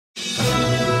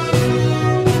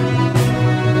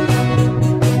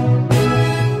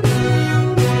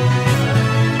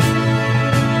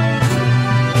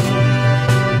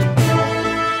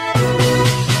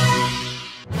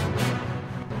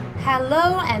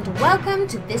and welcome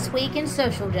to This Week in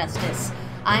Social Justice.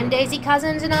 I'm Daisy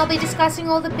Cousens, and I'll be discussing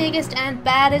all the biggest and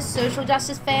baddest social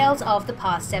justice fails of the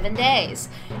past 7 days.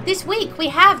 This week we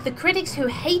have the critics who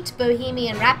hate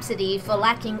Bohemian Rhapsody for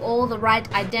lacking all the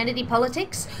right identity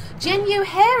politics,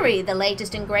 Januhairy, the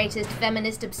latest and greatest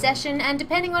feminist obsession, and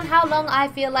depending on how long I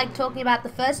feel like talking about the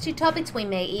first two topics, we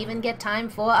may even get time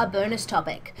for a bonus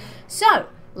topic. So,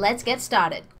 let's get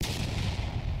started.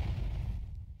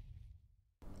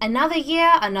 Another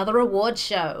year, another awards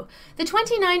show. The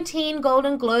 2019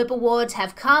 Golden Globe Awards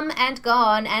have come and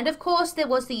gone, and of course there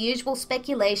was the usual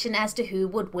speculation as to who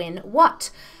would win what.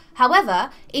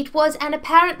 However, it was an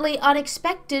apparently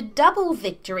unexpected double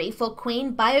victory for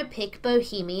Queen biopic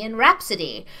Bohemian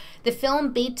Rhapsody. The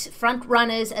film beat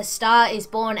frontrunners A Star Is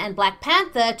Born and Black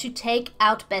Panther to take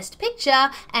out Best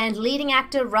Picture, and leading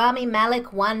actor Rami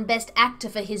Malek won Best Actor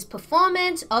for his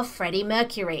performance of Freddie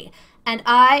Mercury. And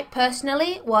I,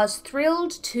 personally, was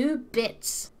thrilled to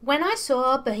bits. When I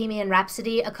saw Bohemian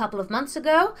Rhapsody a couple of months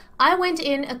ago, I went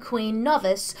in a Queen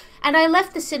novice, and I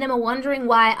left the cinema wondering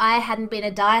why I hadn't been a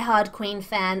die-hard Queen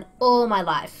fan all my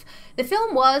life. The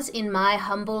film was, in my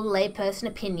humble layperson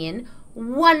opinion,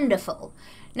 wonderful.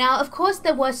 Now, of course,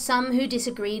 there were some who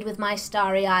disagreed with my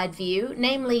starry-eyed view,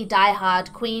 namely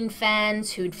die-hard Queen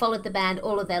fans who'd followed the band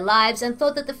all of their lives and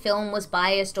thought that the film was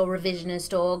biased or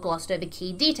revisionist or glossed over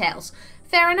key details.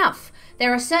 Fair enough.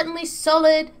 There are certainly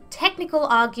solid, technical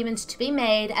arguments to be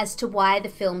made as to why the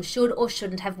film should or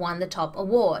shouldn't have won the top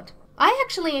award. I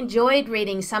actually enjoyed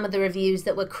reading some of the reviews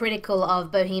that were critical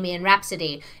of Bohemian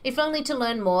Rhapsody, if only to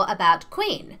learn more about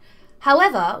Queen.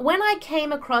 However, when I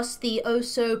came across the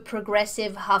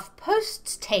oh-so-progressive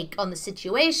HuffPost's take on the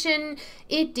situation,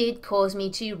 it did cause me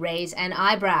to raise an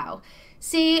eyebrow.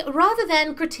 See, rather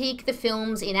than critique the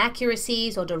film's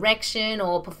inaccuracies or direction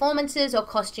or performances or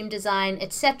costume design,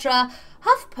 etc.,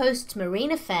 HuffPost's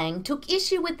Marina Fang took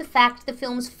issue with the fact the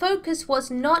film's focus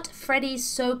was not Freddie's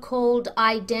so-called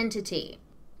identity.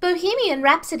 Bohemian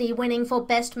Rhapsody winning for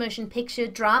Best Motion Picture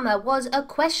Drama was a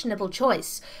questionable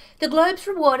choice. The Globes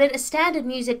rewarded a standard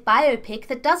music biopic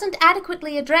that doesn't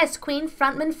adequately address Queen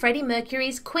frontman Freddie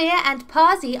Mercury's queer and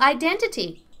Parsi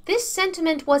identity. This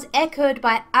sentiment was echoed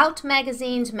by Out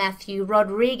Magazine's Matthew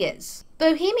Rodriguez.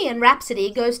 Bohemian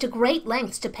Rhapsody goes to great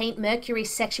lengths to paint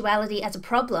Mercury's sexuality as a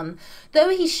problem. Though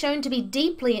he's shown to be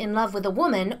deeply in love with a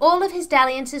woman, all of his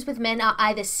dalliances with men are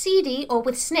either seedy or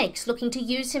with snakes looking to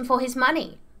use him for his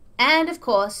money. And of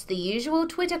course, the usual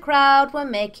Twitter crowd were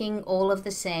making all of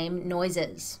the same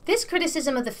noises. This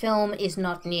criticism of the film is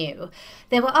not new.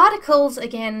 There were articles,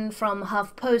 again from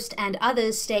HuffPost and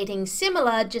others, stating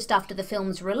similar just after the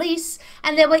film's release,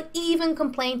 and there were even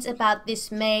complaints about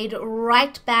this made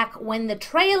right back when the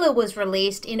trailer was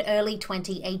released in early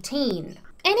 2018.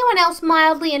 Anyone else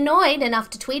mildly annoyed enough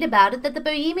to tweet about it that the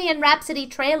Bohemian Rhapsody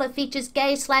trailer features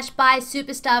gay/bi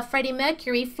superstar Freddie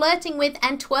Mercury flirting with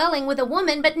and twirling with a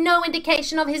woman, but no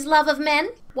indication of his love of men?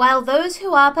 While those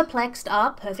who are perplexed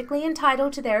are perfectly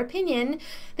entitled to their opinion,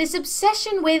 this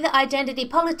obsession with identity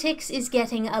politics is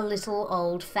getting a little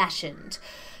old-fashioned.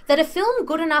 That a film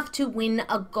good enough to win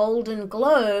a Golden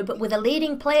Globe with a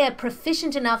leading player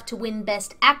proficient enough to win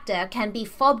Best Actor can be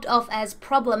fobbed off as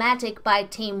problematic by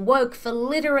Team Woke for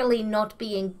literally not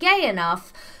being gay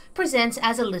enough presents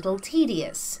as a little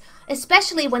tedious,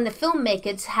 especially when the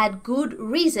filmmakers had good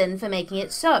reason for making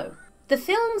it so. The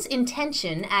film's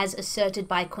intention, as asserted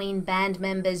by Queen band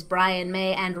members Brian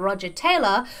May and Roger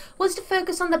Taylor, was to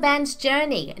focus on the band's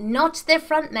journey, not their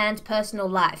frontman's personal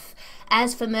life.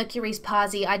 As for Mercury's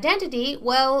Parsi identity,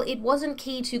 well, it wasn't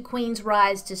key to Queen's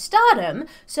rise to stardom,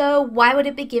 so why would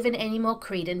it be given any more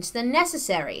credence than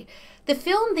necessary? The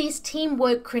film these Team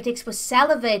Woke critics were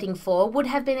salivating for would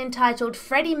have been entitled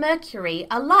Freddie Mercury: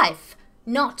 A Life,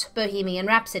 not Bohemian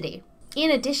Rhapsody. In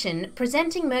addition,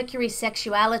 presenting Mercury's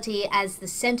sexuality as the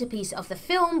centerpiece of the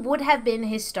film would have been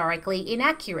historically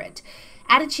inaccurate.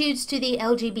 Attitudes to the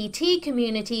LGBT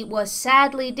community were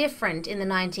sadly different in the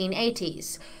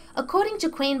 1980s. According to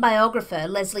Queen biographer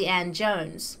Leslie Ann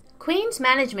Jones, Queen's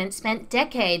management spent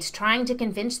decades trying to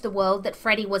convince the world that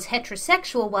Freddie was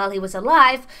heterosexual while he was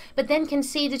alive, but then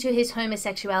conceded to his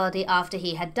homosexuality after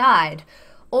he had died.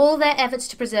 All their efforts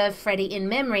to preserve Freddie in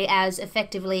memory as,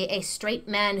 effectively, a straight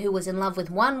man who was in love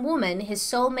with one woman, his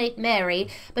soulmate Mary,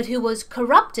 but who was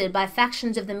corrupted by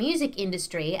factions of the music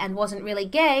industry and wasn't really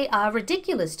gay, are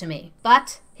ridiculous to me.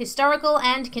 But historical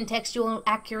and contextual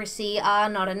accuracy are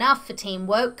not enough for Team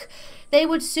Woke. They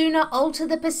would sooner alter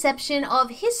the perception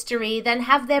of history than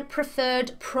have their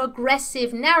preferred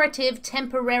progressive narrative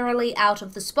temporarily out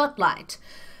of the spotlight.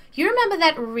 You remember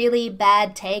that really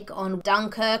bad take on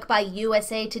Dunkirk by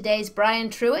USA Today's Brian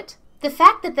Truitt? The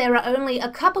fact that there are only a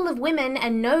couple of women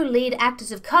and no lead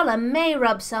actors of colour may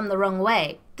rub some the wrong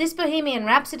way. This Bohemian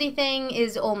Rhapsody thing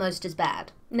is almost as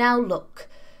bad. Now look,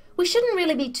 we shouldn't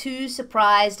really be too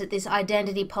surprised at this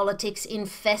identity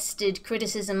politics-infested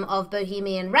criticism of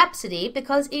Bohemian Rhapsody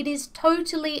because it is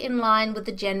totally in line with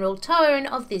the general tone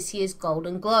of this year's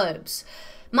Golden Globes.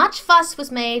 Much fuss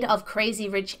was made of Crazy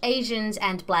Rich Asians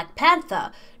and Black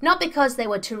Panther, not because they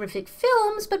were terrific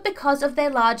films, but because of their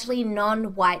largely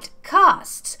non-white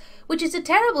casts. Which is a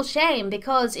terrible shame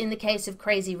because in the case of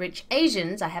Crazy Rich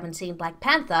Asians, I haven't seen Black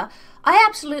Panther, I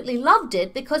absolutely loved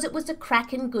it because it was a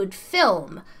crackin' good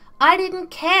film. I didn't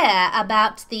care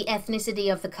about the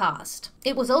ethnicity of the cast.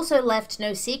 It was also left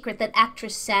no secret that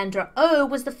actress Sandra Oh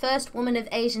was the first woman of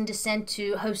Asian descent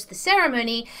to host the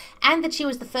ceremony, and that she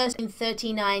was the first in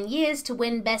 39 years to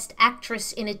win Best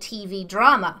Actress in a TV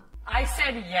drama. I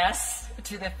said yes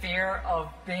to the fear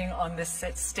of being on this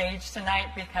stage tonight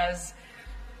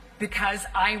because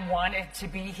I wanted to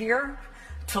be here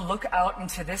to look out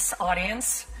into this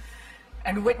audience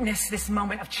and witness this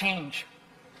moment of change.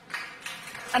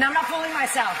 And I'm not fooling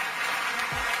myself.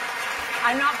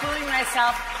 I'm not fooling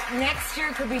myself. Next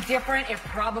year could be different. It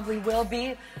probably will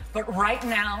be. But right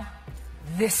now,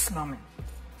 this moment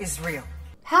is real.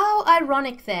 How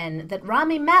ironic then that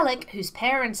Rami Malek, whose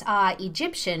parents are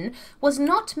Egyptian, was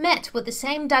not met with the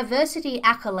same diversity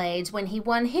accolades when he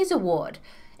won his award.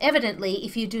 Evidently,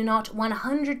 if you do not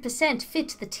 100%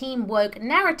 fit the Team Woke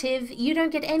narrative, you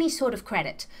don't get any sort of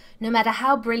credit, no matter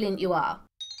how brilliant you are.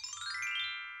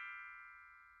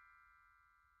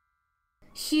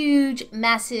 Huge,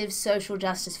 massive social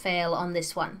justice fail on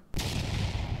this one.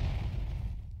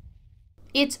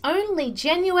 It's only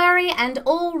January and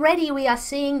already we are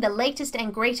seeing the latest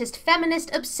and greatest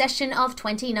feminist obsession of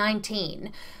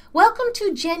 2019. Welcome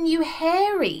to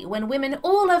Januhairy, when women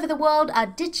all over the world are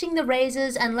ditching the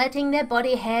razors and letting their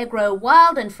body hair grow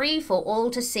wild and free for all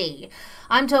to see.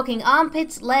 I'm talking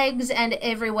armpits, legs, and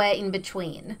everywhere in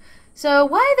between. So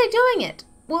why are they doing it?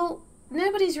 Well,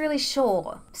 nobody's really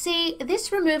sure. See,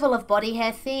 this removal of body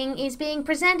hair thing is being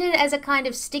presented as a kind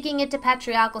of sticking it to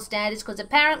patriarchal standards because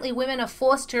apparently women are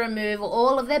forced to remove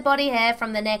all of their body hair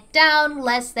from the neck down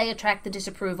lest they attract the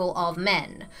disapproval of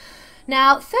men.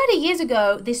 Now, 30 years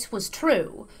ago, this was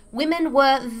true. Women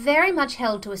were very much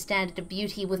held to a standard of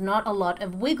beauty with not a lot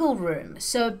of wiggle room.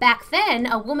 So back then,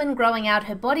 a woman growing out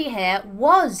her body hair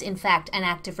was, in fact, an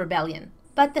act of rebellion.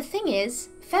 But the thing is,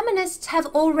 feminists have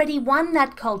already won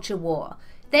that culture war.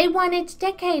 They won it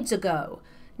decades ago.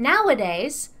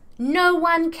 Nowadays, no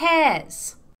one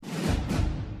cares.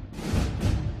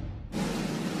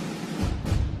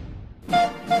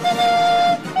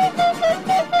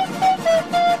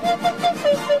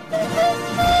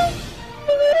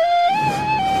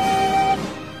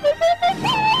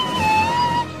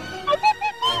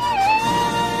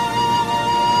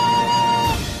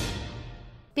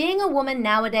 Being a woman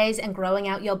nowadays and growing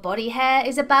out your body hair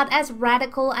is about as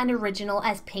radical and original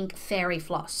as pink fairy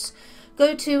floss.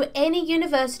 Go to any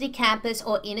university campus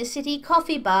or inner city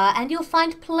coffee bar and you'll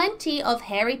find plenty of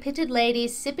hairy-pitted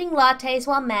ladies sipping lattes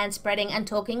while manspreading and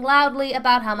talking loudly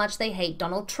about how much they hate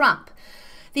Donald Trump.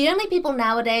 The only people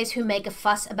nowadays who make a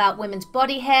fuss about women's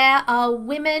body hair are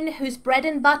women whose bread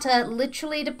and butter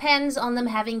literally depends on them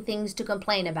having things to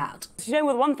complain about. You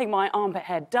know, one thing my armpit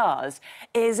hair does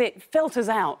is it filters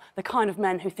out the kind of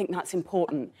men who think that's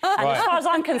important. And as far as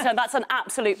I'm concerned, that's an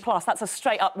absolute plus. That's a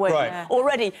straight-up win.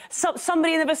 Already,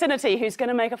 somebody in the vicinity who's going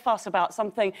to make a fuss about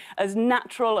something as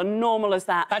natural and normal as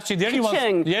that. Actually, the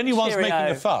only ones making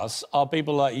a fuss are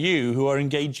people like you who are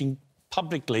engaging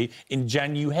publicly in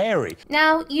Januhairy.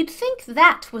 Now, you'd think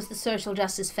that was the social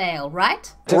justice fail,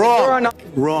 right? Wrong.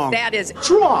 Wrong. That is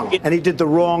wrong. And he did the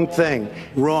wrong thing.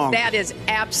 Wrong. That is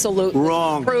absolutely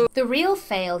wrong. True. The real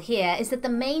fail here is that the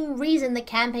main reason the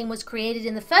campaign was created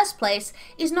in the first place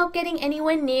is not getting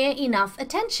anywhere near enough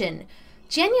attention.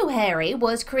 Januhairy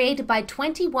was created by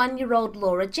 21-year-old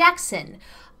Laura Jackson,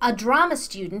 a drama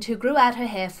student who grew out her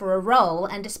hair for a role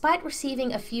and, despite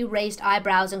receiving a few raised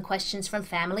eyebrows and questions from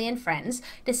family and friends,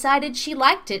 decided she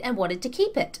liked it and wanted to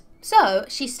keep it. So,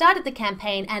 she started the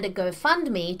campaign and a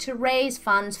GoFundMe to raise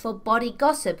funds for Body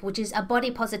Gossip, which is a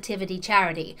body positivity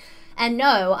charity. And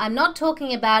no, I'm not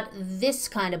talking about this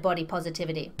kind of body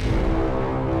positivity.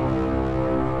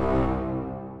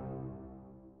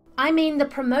 I mean the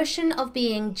promotion of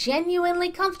being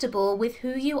genuinely comfortable with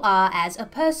who you are as a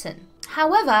person.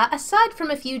 However, aside from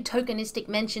a few tokenistic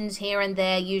mentions here and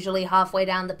there, usually halfway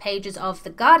down the pages of The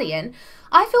Guardian,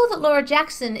 I feel that Laura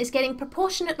Jackson is getting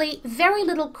proportionately very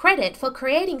little credit for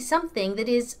creating something that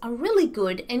is a really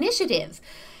good initiative.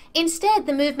 Instead,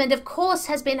 the movement, of course,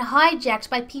 has been hijacked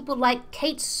by people like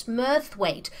Kate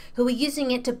Smurthwaite, who are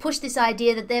using it to push this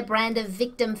idea that their brand of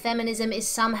victim feminism is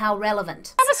somehow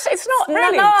relevant. It's not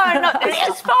really. No,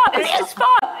 it's fun. It's fun.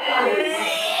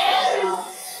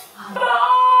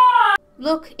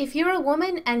 Look, if you're a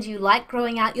woman and you like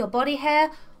growing out your body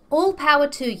hair, all power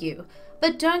to you.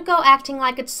 But don't go acting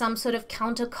like it's some sort of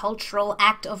countercultural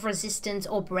act of resistance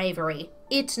or bravery.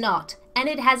 It's not, and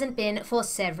it hasn't been for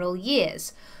several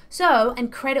years. So,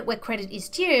 and credit where credit is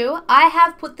due, I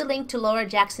have put the link to Laura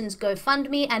Jackson's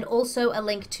GoFundMe and also a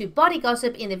link to Body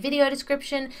Gossip in the video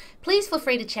description. Please feel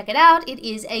free to check it out, it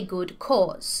is a good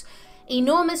cause.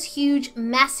 Enormous, huge,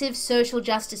 massive social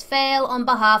justice fail on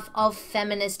behalf of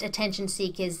feminist attention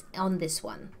seekers on this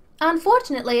one.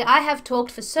 Unfortunately, I have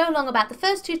talked for so long about the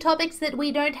first two topics that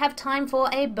we don't have time for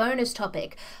a bonus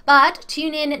topic. But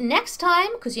tune in next time,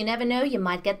 because you never know, you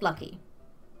might get lucky.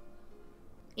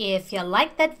 If you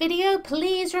liked that video,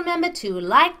 please remember to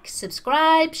like,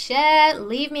 subscribe, share,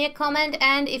 leave me a comment,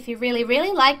 and if you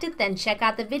really liked it, then check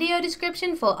out the video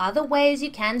description for other ways you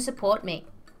can support me.